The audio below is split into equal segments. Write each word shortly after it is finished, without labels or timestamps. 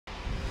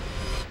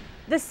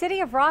The city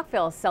of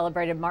Rockville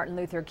celebrated Martin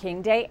Luther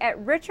King Day at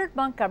Richard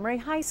Montgomery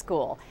High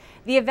School.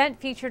 The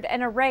event featured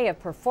an array of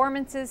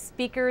performances,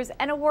 speakers,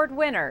 and award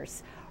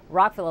winners.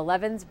 Rockville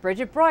 11's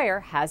Bridget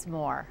Broullire has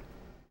more.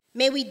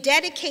 May we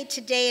dedicate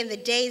today and the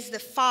days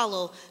that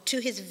follow to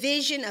his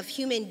vision of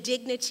human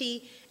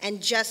dignity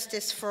and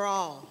justice for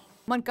all.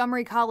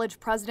 Montgomery College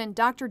President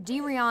Dr.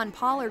 DeRionne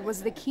Pollard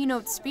was the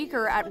keynote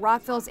speaker at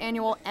Rockville's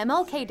annual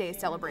MLK Day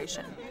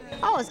celebration.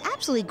 Oh, it's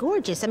absolutely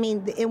gorgeous. I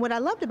mean, and what I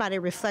loved about it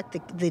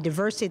reflected the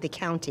diversity of the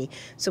county.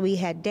 So we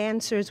had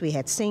dancers, we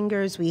had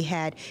singers, we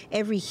had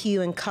every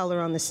hue and color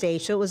on the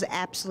stage. So it was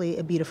absolutely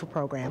a beautiful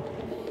program.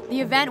 The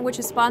event, which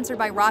is sponsored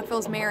by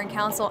Rockville's Mayor and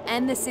Council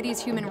and the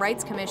city's Human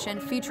Rights Commission,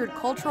 featured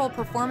cultural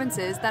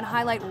performances that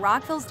highlight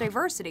Rockville's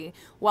diversity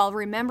while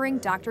remembering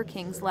Dr.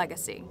 King's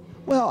legacy.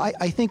 Well,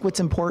 I think what's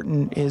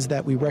important is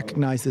that we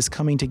recognize this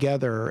coming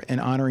together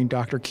and honoring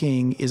Dr.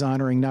 King is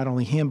honoring not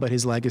only him but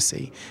his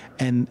legacy,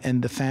 and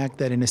the fact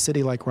that in a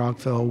city like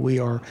Rockville we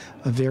are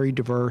a very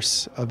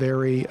diverse, a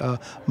very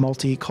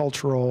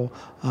multicultural,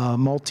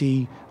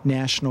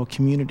 multinational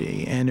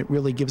community, and it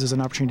really gives us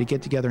an opportunity to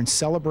get together and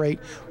celebrate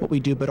what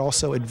we do, but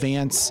also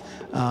advance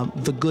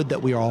the good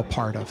that we are all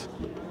part of.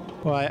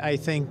 Well, I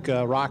think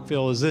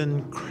Rockville is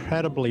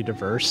incredibly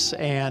diverse,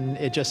 and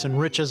it just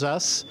enriches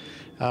us.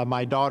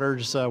 My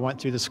daughters went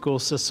through the school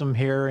system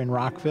here in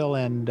Rockville,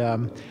 and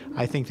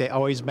I think they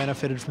always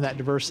benefited from that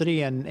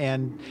diversity.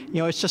 And you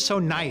know, it's just so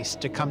nice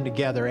to come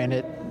together, and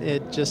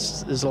it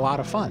just is a lot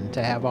of fun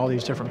to have all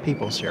these different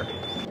peoples here.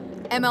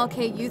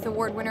 MLK Youth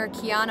Award winner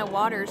Kiana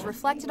Waters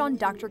reflected on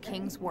Dr.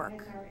 King's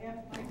work.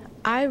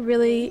 I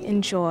really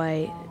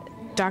enjoy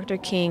Dr.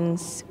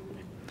 King's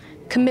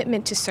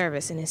commitment to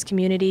service in his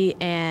community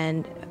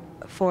and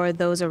for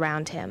those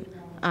around him.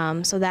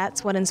 So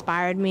that's what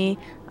inspired me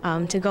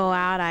to go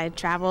out. I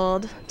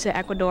traveled to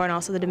Ecuador and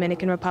also the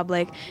Dominican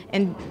Republic,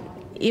 and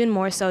even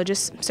more so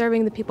just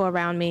serving the people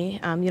around me.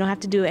 You don't have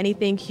to do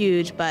anything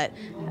huge, but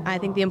I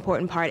think the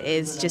important part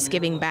is just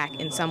giving back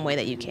in some way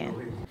that you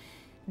can.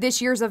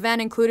 This year's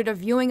event included a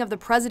viewing of the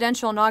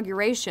presidential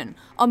inauguration,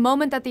 a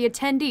moment that the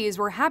attendees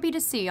were happy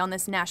to see on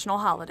this national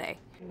holiday.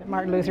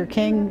 Martin Luther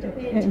King,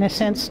 in a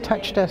sense,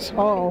 touched us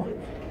all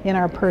in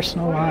our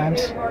personal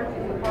lives.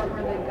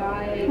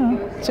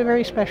 It's a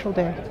very special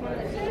day.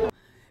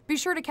 Be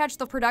sure to catch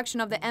the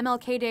production of the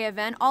MLK Day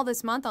event all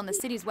this month on the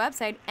city's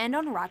website and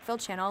on Rockville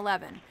Channel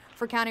 11.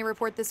 For County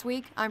Report This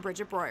Week, I'm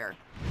Bridget Broullire.